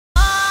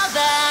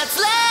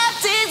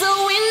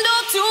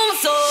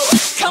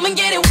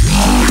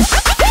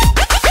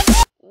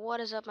What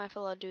is up, my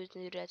fellow dudes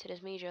and dudettes? It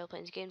is me, Joe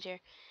Plains Games here,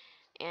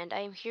 and I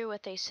am here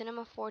with a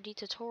Cinema 4D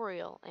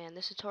tutorial. And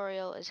this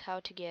tutorial is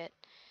how to get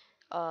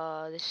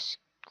this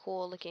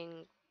cool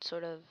looking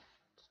sort of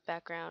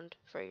background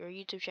for your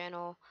YouTube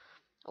channel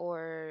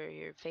or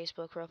your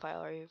Facebook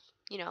profile or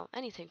your,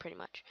 anything pretty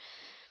much.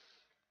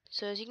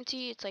 So as you can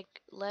see, it's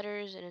like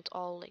letters, and it's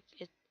all like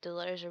the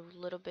letters are a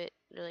little bit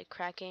like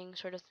cracking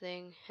sort of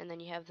thing, and then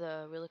you have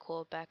the really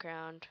cool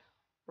background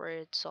where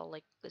it's all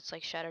like it's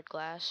like shattered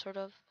glass sort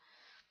of.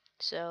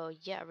 So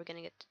yeah, we're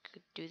gonna get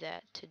to do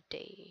that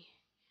today.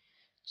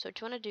 So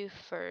what you want to do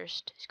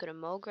first is go to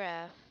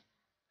MoGraph,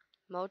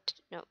 no,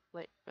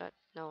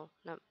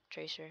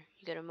 Tracer.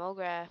 You go to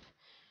MoGraph,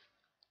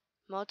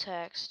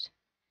 MoText,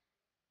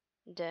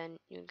 then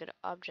you go to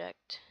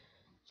Object.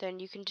 Then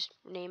you can just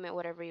name it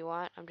whatever you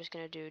want. I'm just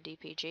gonna do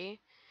DPG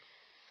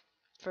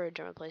for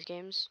German Plays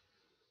Games.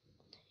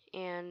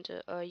 And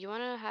you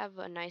want to have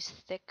a nice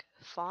thick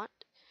font.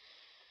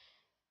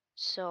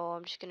 So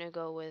I'm just gonna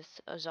go with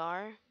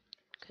Azar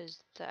because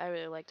I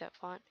really like that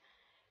font.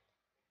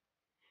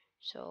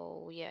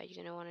 So yeah,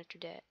 you're gonna want to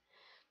do that.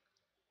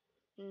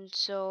 And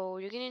so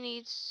you're gonna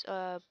need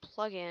a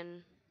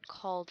plugin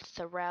called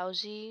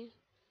Throwsy,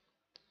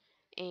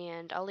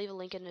 and I'll leave a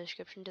link in the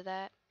description to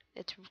that.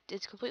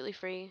 It's completely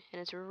free,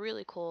 and it's a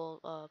really cool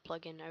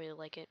plugin. I really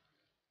like it.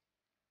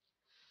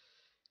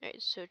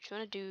 Alright, so what you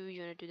wanna do?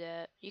 You wanna do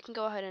that. You can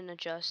go ahead and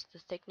adjust the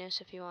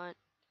thickness if you want.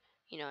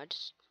 You know,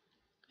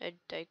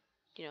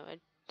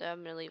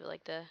 I'm gonna leave it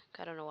like that.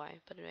 I don't know why,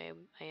 but anyway,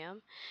 I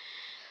am.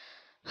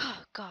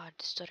 Oh God,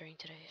 stuttering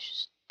today is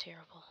just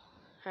terrible.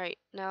 Alright,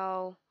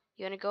 now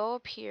you're gonna go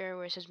up here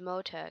where it says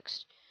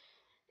MoText,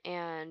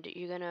 and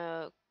you're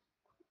gonna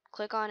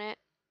click on it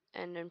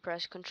and then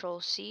press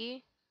Control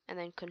C and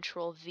then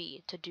Control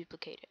V to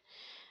duplicate it.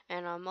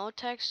 And on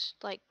MoText,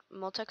 like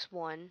MoText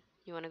 1,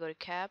 you want to go to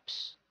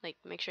caps, like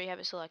make sure you have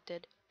it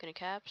selected, go to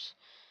caps,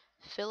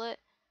 fill it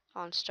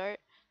on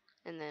start,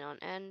 and then on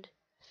end,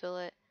 fill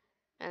it,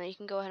 and then you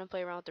can go ahead and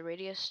play around with the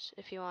radius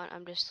if you want.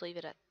 I'm just leave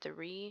it at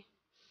 3.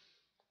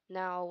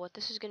 Now what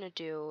this is going to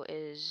do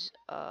is,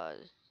 as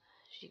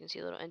you can see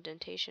a little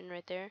indentation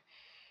right there,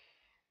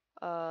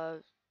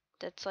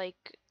 that's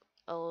like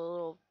a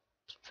little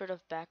sort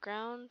of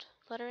background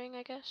lettering,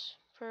 I guess,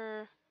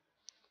 for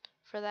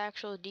the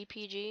actual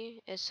DPG,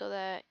 is so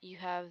that you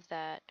have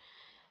that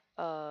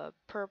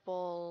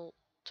purple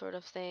sort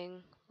of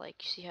thing,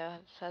 like you see how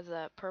it has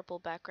that purple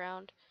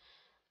background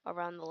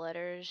around the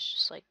letters,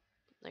 just like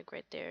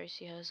right there. You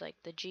see how it's like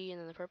the G and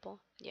then the purple?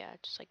 Yeah,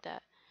 just like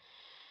that.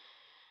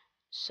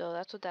 So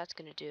that's what that's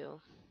gonna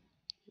do.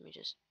 Let me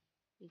just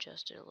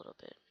adjust it a little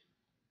bit.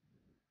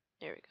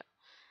 There we go.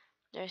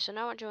 Alright, so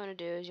now what you want to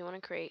do is you want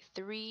to create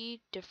 3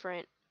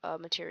 different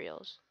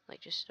materials.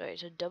 Like just, alright,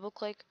 so double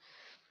click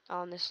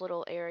on this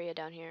little area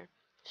down here.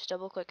 Just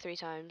double click 3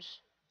 times.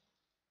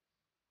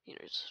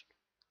 Just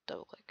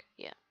double click.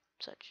 Yeah,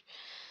 such.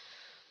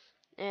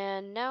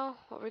 And now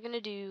what we're going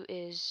to do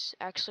is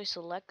actually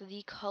select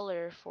the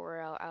color for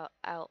our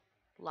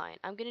outline.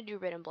 I'm going to do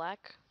red and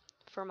black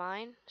for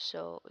mine,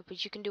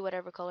 but you can do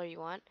whatever color you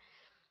want.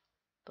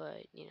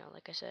 But,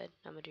 like I said,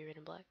 I'm going to do red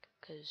and black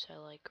because I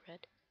like red.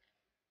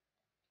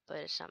 But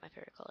it's not my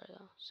favorite color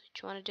though. So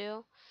what you want to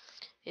do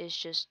is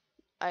just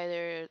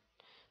either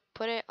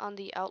put it on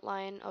the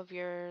outline of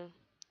your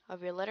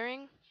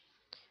lettering,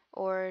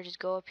 or just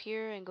go up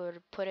here and go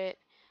to put it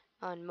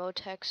on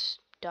MoText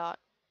dot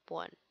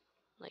 1.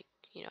 Like,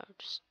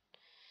 just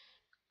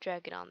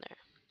drag it on there.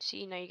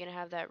 See, now you're gonna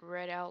have that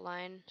red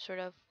outline sort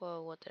of.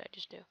 Whoa, what did I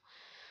just do?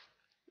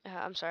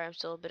 I'm sorry, I'm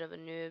still a bit of a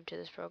noob to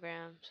this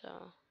program,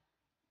 so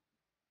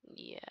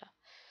yeah.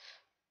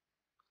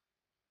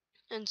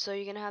 And so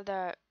you're gonna have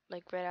that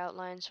like red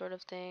outline sort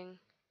of thing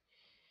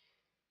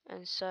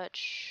and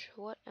such.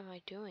 What am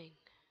I doing?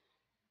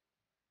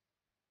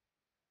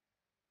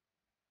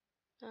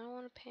 I don't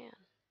want to pan.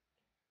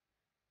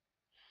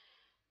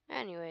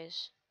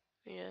 Anyways,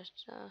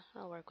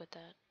 I'll work with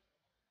that.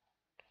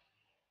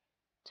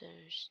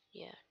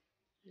 Yeah,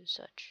 and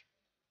such.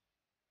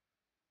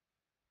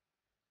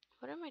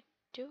 What am I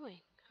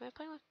doing? Am I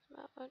playing with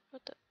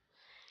what the?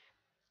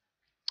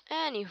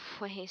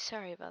 Anyway,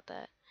 sorry about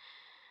that.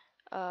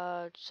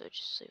 So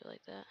just leave it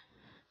like that.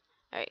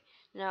 Alright,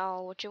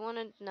 now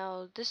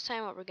this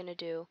time what we're gonna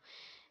do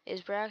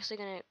is we're actually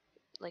gonna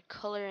like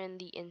color in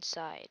the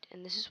inside,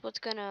 and this is what's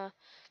gonna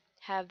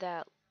have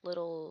that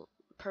little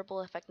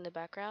purple effect in the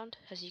background.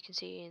 As you can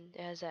see, and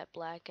it has that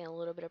black and a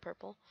little bit of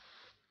purple.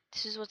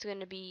 This is what's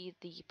gonna be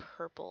the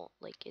purple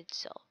like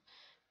itself.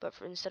 But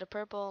instead of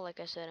purple, like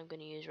I said, I'm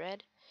gonna use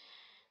red.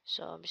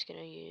 So I'm just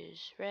gonna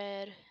use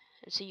red.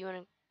 And so you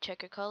wanna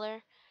check your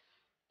color.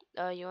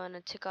 You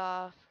wanna tick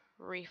off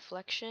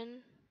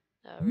reflection.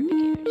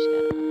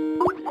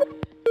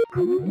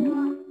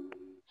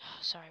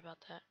 Sorry about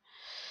that.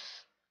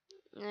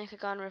 And then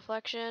click on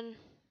reflection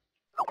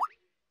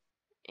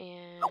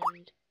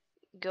and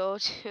go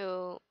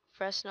to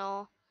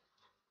Fresnel,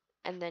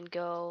 and then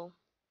go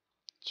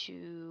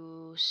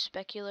to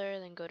specular,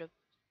 then go to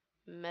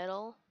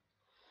metal,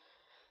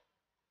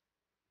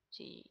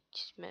 See,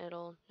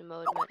 metal, the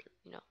mode,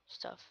 you know,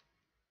 stuff.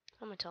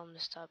 I'm gonna tell him to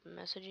stop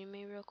messaging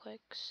me real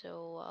quick,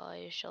 so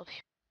I shall be.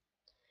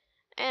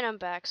 And I'm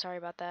back, sorry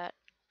about that.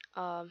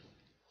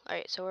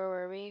 Alright, so where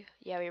were we?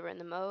 Yeah, we were in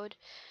the mode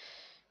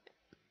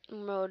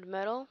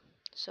metal.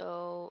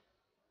 So,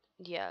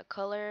 yeah,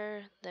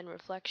 color, then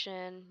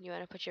reflection. You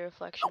wanna put your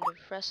reflection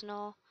to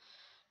Fresnel.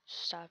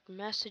 Stop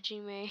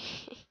messaging me.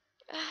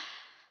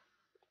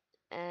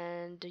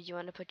 And you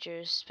wanna put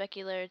your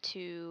specular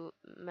to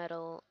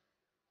metal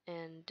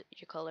and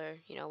your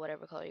color, you know,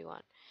 whatever color you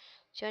want.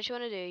 So what you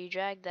want to do, you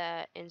drag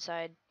that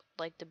inside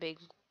like the big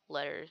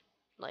letter,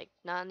 like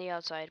not on the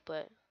outside,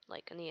 but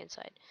like on the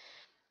inside.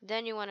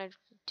 Then you want to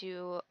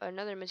do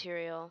another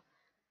material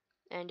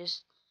and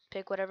just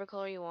pick whatever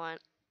color you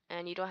want,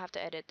 and you don't have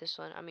to edit this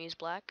one. I'm gonna use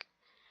black,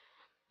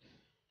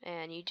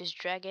 and you just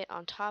drag it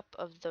on top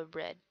of the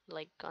red,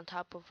 like on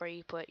top of where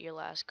you put your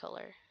last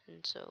color.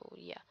 And so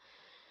yeah,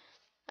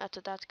 that's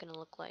what that's gonna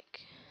look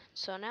like.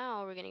 So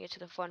now we're gonna get to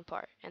the fun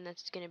part, and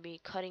that's gonna be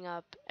cutting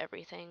up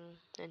everything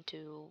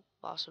into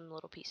awesome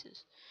little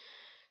pieces.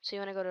 So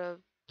you wanna go to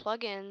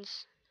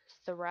plugins,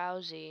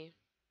 Throwsy,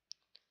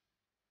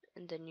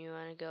 and then you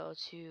wanna go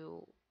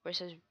to where it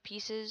says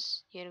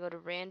pieces. You wanna go to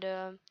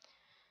random,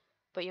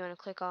 but you wanna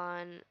click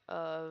on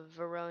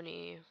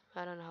Veroni.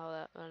 I don't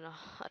know I don't know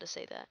how to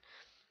say that.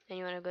 And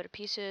you wanna go to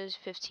pieces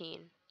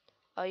 15.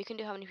 You can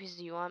do how many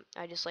pieces you want.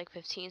 I just like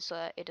 15 so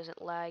that it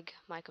doesn't lag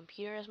my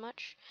computer as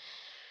much,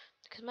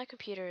 because my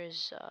computer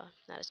is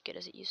not as good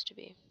as it used to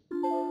be.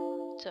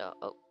 So,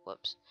 oh,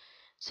 whoops.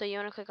 So you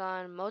want to click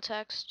on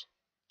Motext,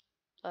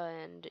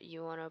 and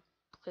you want to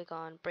click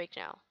on Break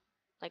Now,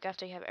 like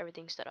after you have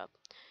everything set up.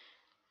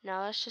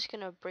 Now that's just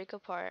going to break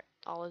apart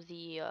all of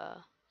the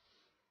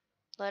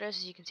letters.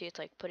 As you can see, it's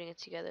like putting it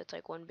together. It's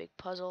like one big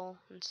puzzle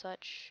and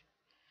such.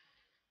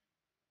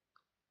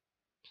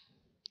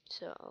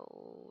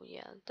 So,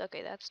 yeah,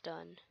 okay, that's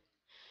done.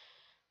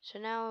 So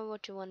now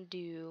what you want to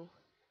do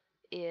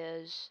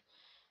is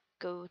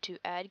go to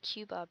Add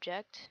Cube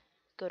Object,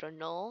 go to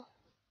Null,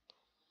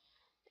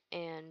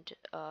 and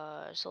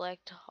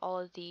select all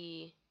of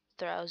the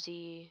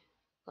Throwsy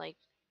like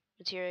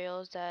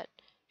materials that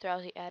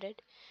Throwsy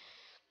added,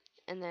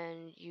 and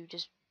then you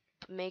just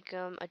make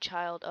them a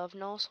child of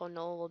null, so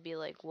null will be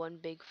like one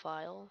big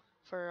file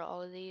for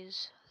all of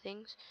these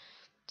things.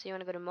 So you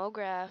want to go to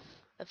MoGraph,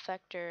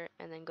 Effector,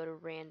 and then go to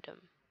Random.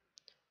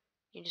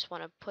 You just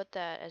want to put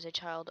that as a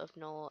child of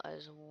null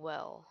as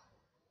well.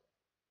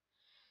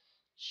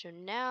 So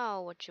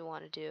now what you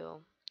want to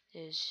do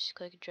is just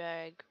click and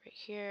drag right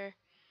here,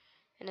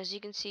 and as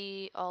you can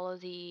see, all of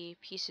the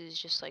pieces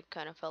just like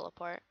kind of fell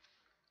apart.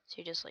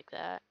 So just like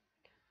that.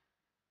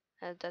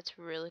 That's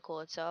really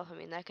cool itself. I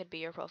mean, that could be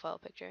your profile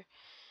picture.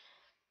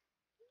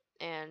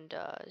 And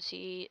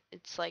see,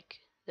 it's like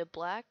the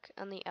black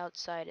on the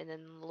outside and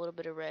then a little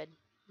bit of red,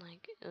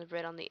 like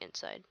red on the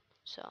inside.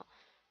 So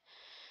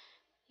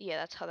yeah,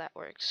 that's how that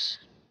works.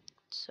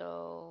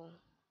 So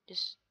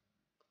just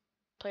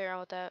play around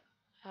with that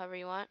however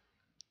you want.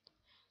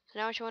 So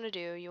now what you want to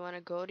do, you want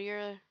to go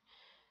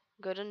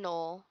to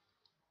null,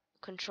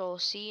 Control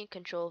C and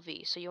Control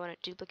V. So you want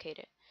to duplicate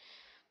it.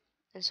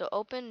 And so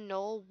open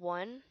null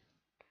 1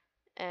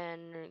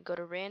 and go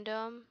to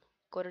random,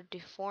 go to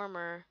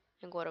deformer,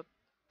 and go to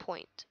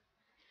point.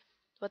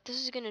 What this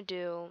is going to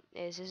do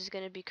is this is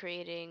going to be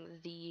creating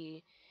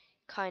the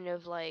kind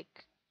of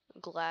like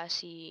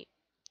glassy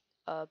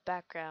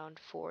background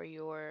for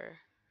your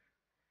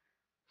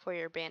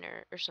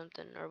banner or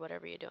something, or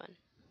whatever you're doing.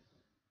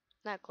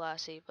 Not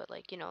glassy, but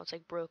like, you know, it's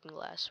like broken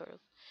glass sort of.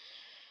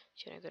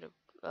 So you're going to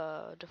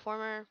go to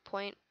deformer,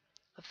 point,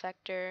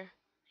 effector, and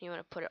you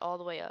want to put it all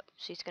the way up.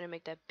 So it's going to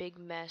make that big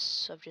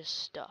mess of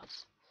just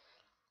stuff.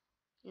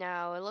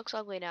 Now, it looks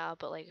ugly now,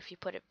 but like if you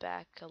put it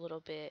back a little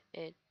bit,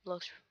 it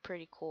looks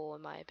pretty cool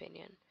in my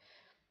opinion.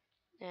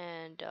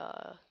 And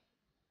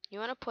you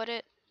want to put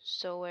it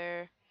so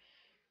where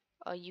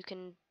you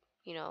can,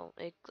 you know,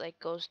 it like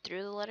goes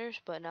through the letters,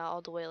 but not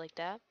all the way like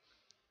that.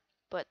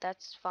 But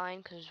that's fine,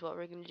 because what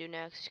we're going to do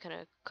next is kind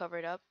of cover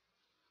it up.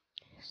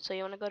 So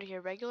you want to go to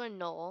your regular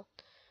null,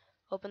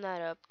 open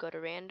that up, go to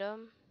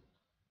random,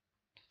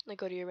 like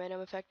go to your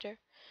random effector,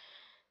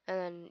 and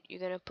then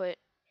you're going to put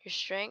your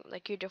strength,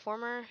 like your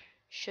deformer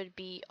should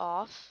be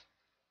off,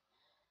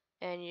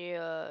 and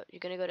you're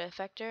gonna go to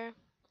effector,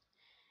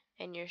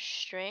 and your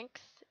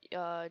strength,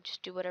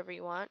 just do whatever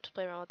you want to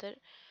play around with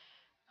it.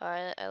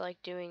 I like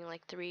doing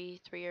like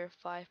 3 or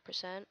 5%,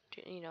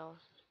 you know,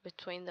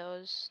 between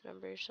those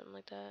numbers, something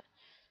like that.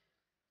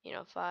 You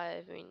know,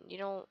 5. I mean,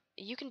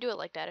 you can do it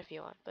like that if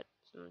you want, but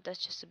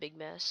that's just a big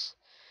mess.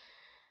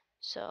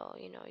 So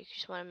you know, you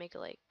just want to make it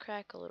like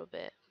crack a little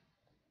bit,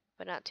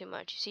 but not too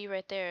much. You see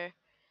right there,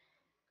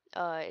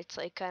 it's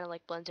like kind of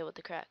like blends in with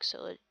the cracks,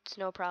 so it's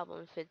no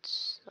problem if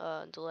it's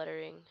the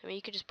lettering. I mean,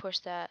 you could just push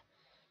that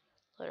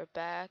letter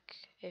back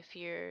if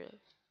you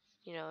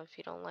know, if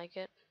you don't like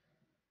it,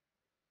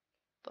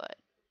 but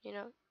you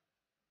know,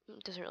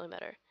 it doesn't really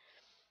matter.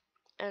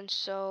 And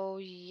so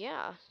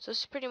yeah, so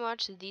this is pretty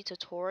much the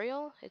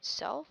tutorial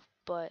itself,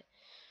 but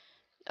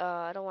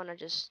I don't want to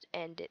just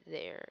end it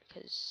there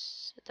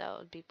because that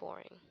would be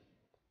boring.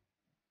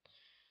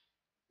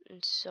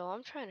 And so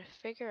I'm trying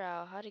to figure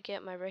out how to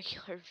get my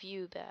regular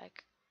view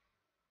back.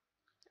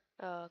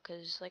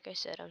 Because like I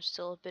said, I'm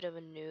still a bit of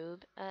a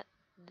noob at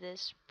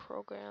this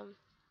program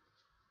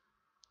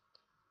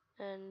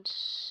and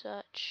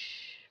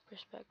such.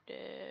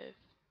 Perspective.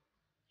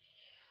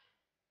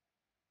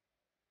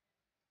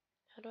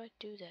 How do I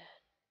do that?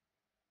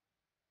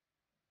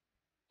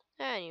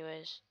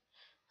 Anyways,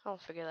 I'll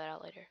figure that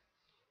out later.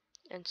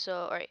 And so,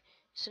 alright.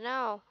 So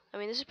now, I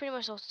mean, this is pretty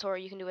much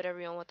self-tutorial. You can do whatever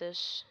you want with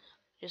this,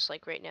 just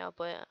like right now.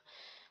 But,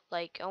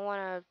 like, I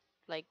want to,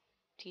 like,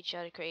 teach you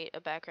how to create a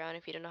background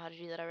if you don't know how to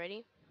do that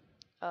already.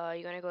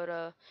 You're going to go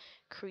to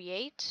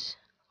Create,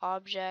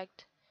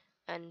 Object,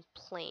 and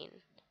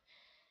Plane.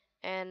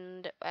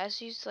 And as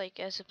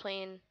the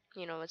plane,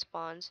 it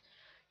spawns,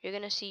 you're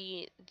going to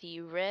see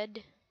the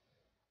red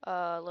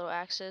little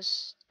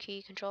axis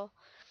key control.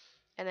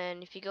 And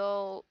then if you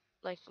go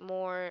like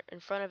more in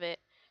front of it,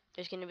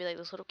 there's gonna be like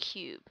this little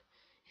cube.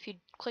 If you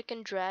click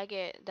and drag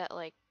it, that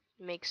like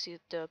makes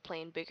the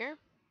plane bigger.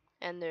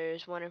 And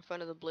there's one in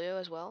front of the blue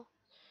as well.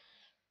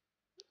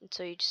 And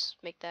so you just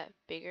make that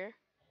bigger.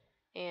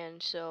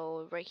 And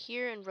so right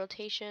here in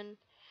rotation,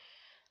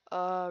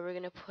 we're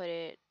gonna put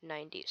it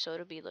 90, so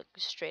it'll be like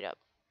straight up.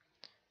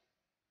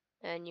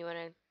 And you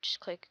wanna just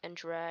click and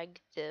drag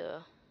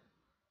the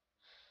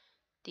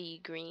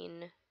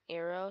green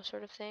arrow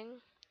sort of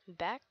thing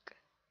back,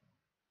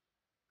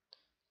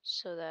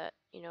 so that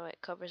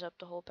it covers up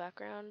the whole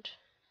background.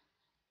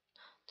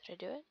 Did I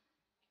do it?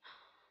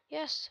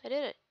 Yes, I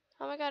did it.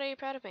 Oh my god, are you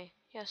proud of me?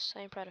 Yes,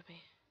 I am proud of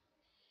me.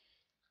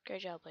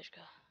 Great job,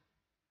 Blishka.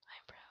 I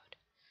am proud.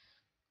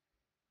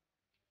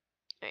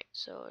 Alright,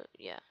 so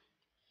yeah.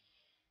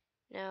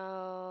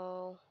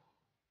 Now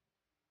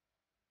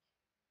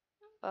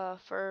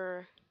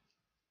for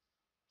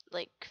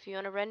like if you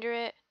want to render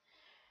it,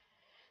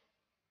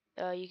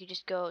 you could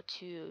just go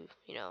to,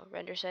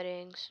 render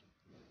settings,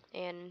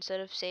 and instead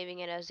of saving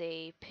it as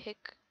a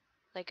pic,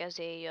 like as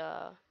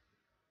a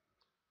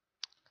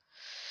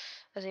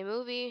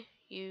movie,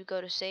 you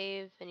go to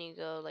save and you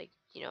go like,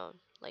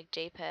 like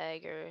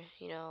JPEG or,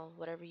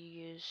 whatever you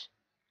use.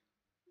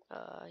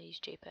 Use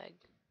JPEG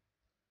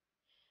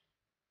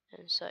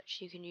and such.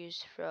 You can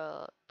use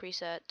for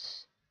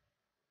presets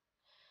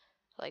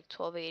like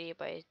 1280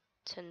 by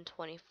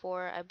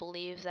 1024. I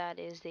believe that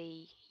is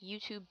the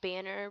YouTube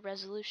banner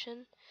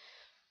resolution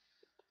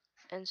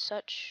and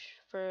such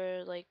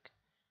for like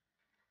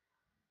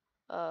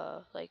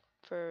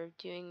for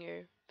doing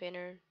your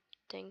banner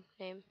thing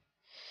name.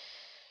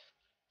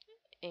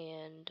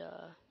 And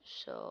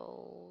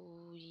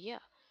so yeah,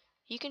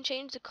 you can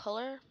change the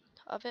color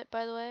of it,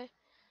 by the way.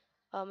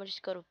 I'll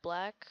just go to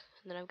black,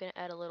 and then I'm gonna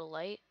add a little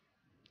light.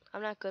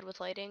 I'm not good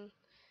with lighting,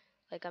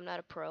 like I'm not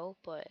a pro,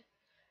 but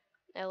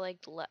I like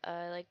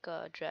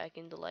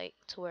dragging the light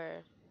to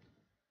where.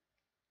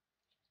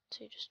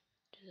 So you just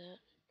do that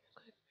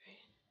quick,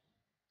 right?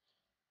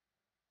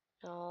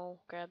 No,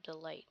 grab the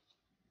light.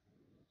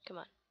 Come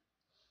on.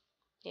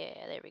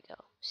 Yeah, there we go.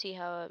 See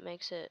how it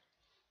makes it?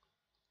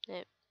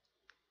 It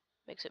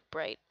makes it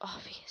bright,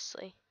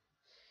 obviously.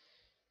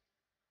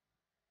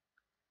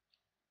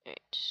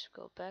 Alright, just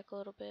go back a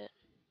little bit.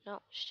 No,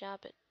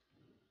 stop it.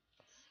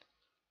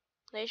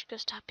 Leishka,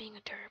 stop being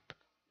a derp.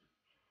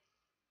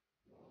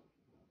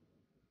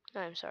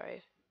 I'm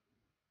sorry.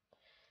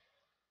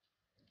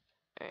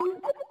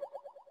 Alright.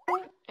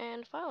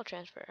 And file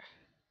transfer.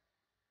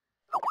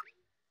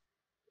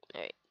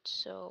 Alright,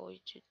 so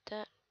we did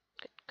that.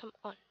 Good. Come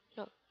on.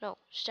 No,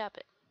 stop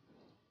it.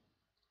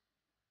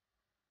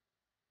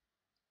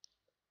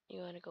 You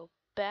want to go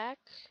back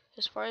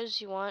as far as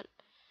you want.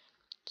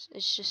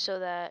 It's just so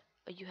that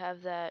you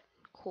have that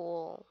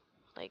cool,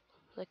 like,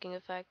 clicking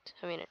effect.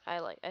 I mean,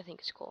 I think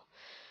it's cool.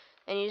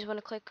 And you just want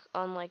to click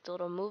on, like, the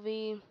little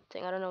movie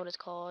thing. I don't know what it's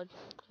called.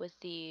 With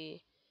the,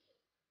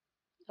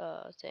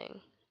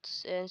 thing.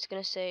 It's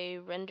gonna say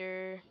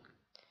render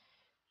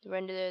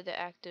the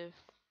active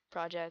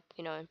project,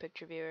 in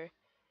picture viewer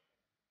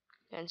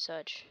and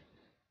such.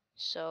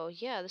 So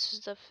yeah, this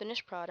is the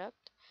finished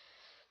product,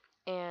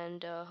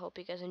 and hope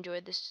you guys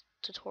enjoyed this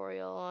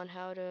tutorial on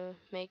how to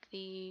make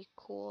the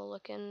cool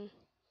looking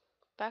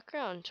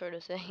background sort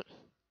of thing.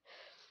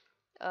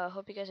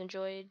 Hope you guys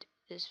enjoyed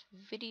this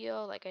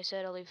video. Like I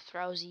said, I'll leave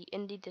Frowsy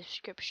in the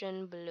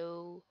description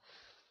below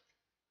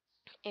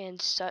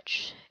and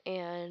such,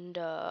 and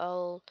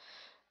I'll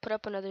put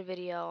up another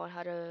video on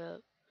how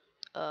to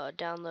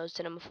download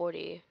Cinema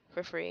 4D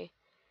for free.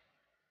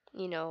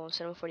 Cinema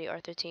 4D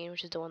R13,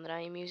 which is the one that I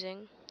am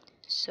using.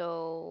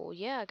 So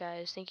yeah,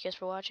 guys, thank you guys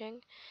for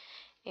watching,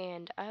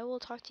 and I will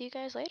talk to you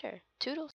guys later. Toodles!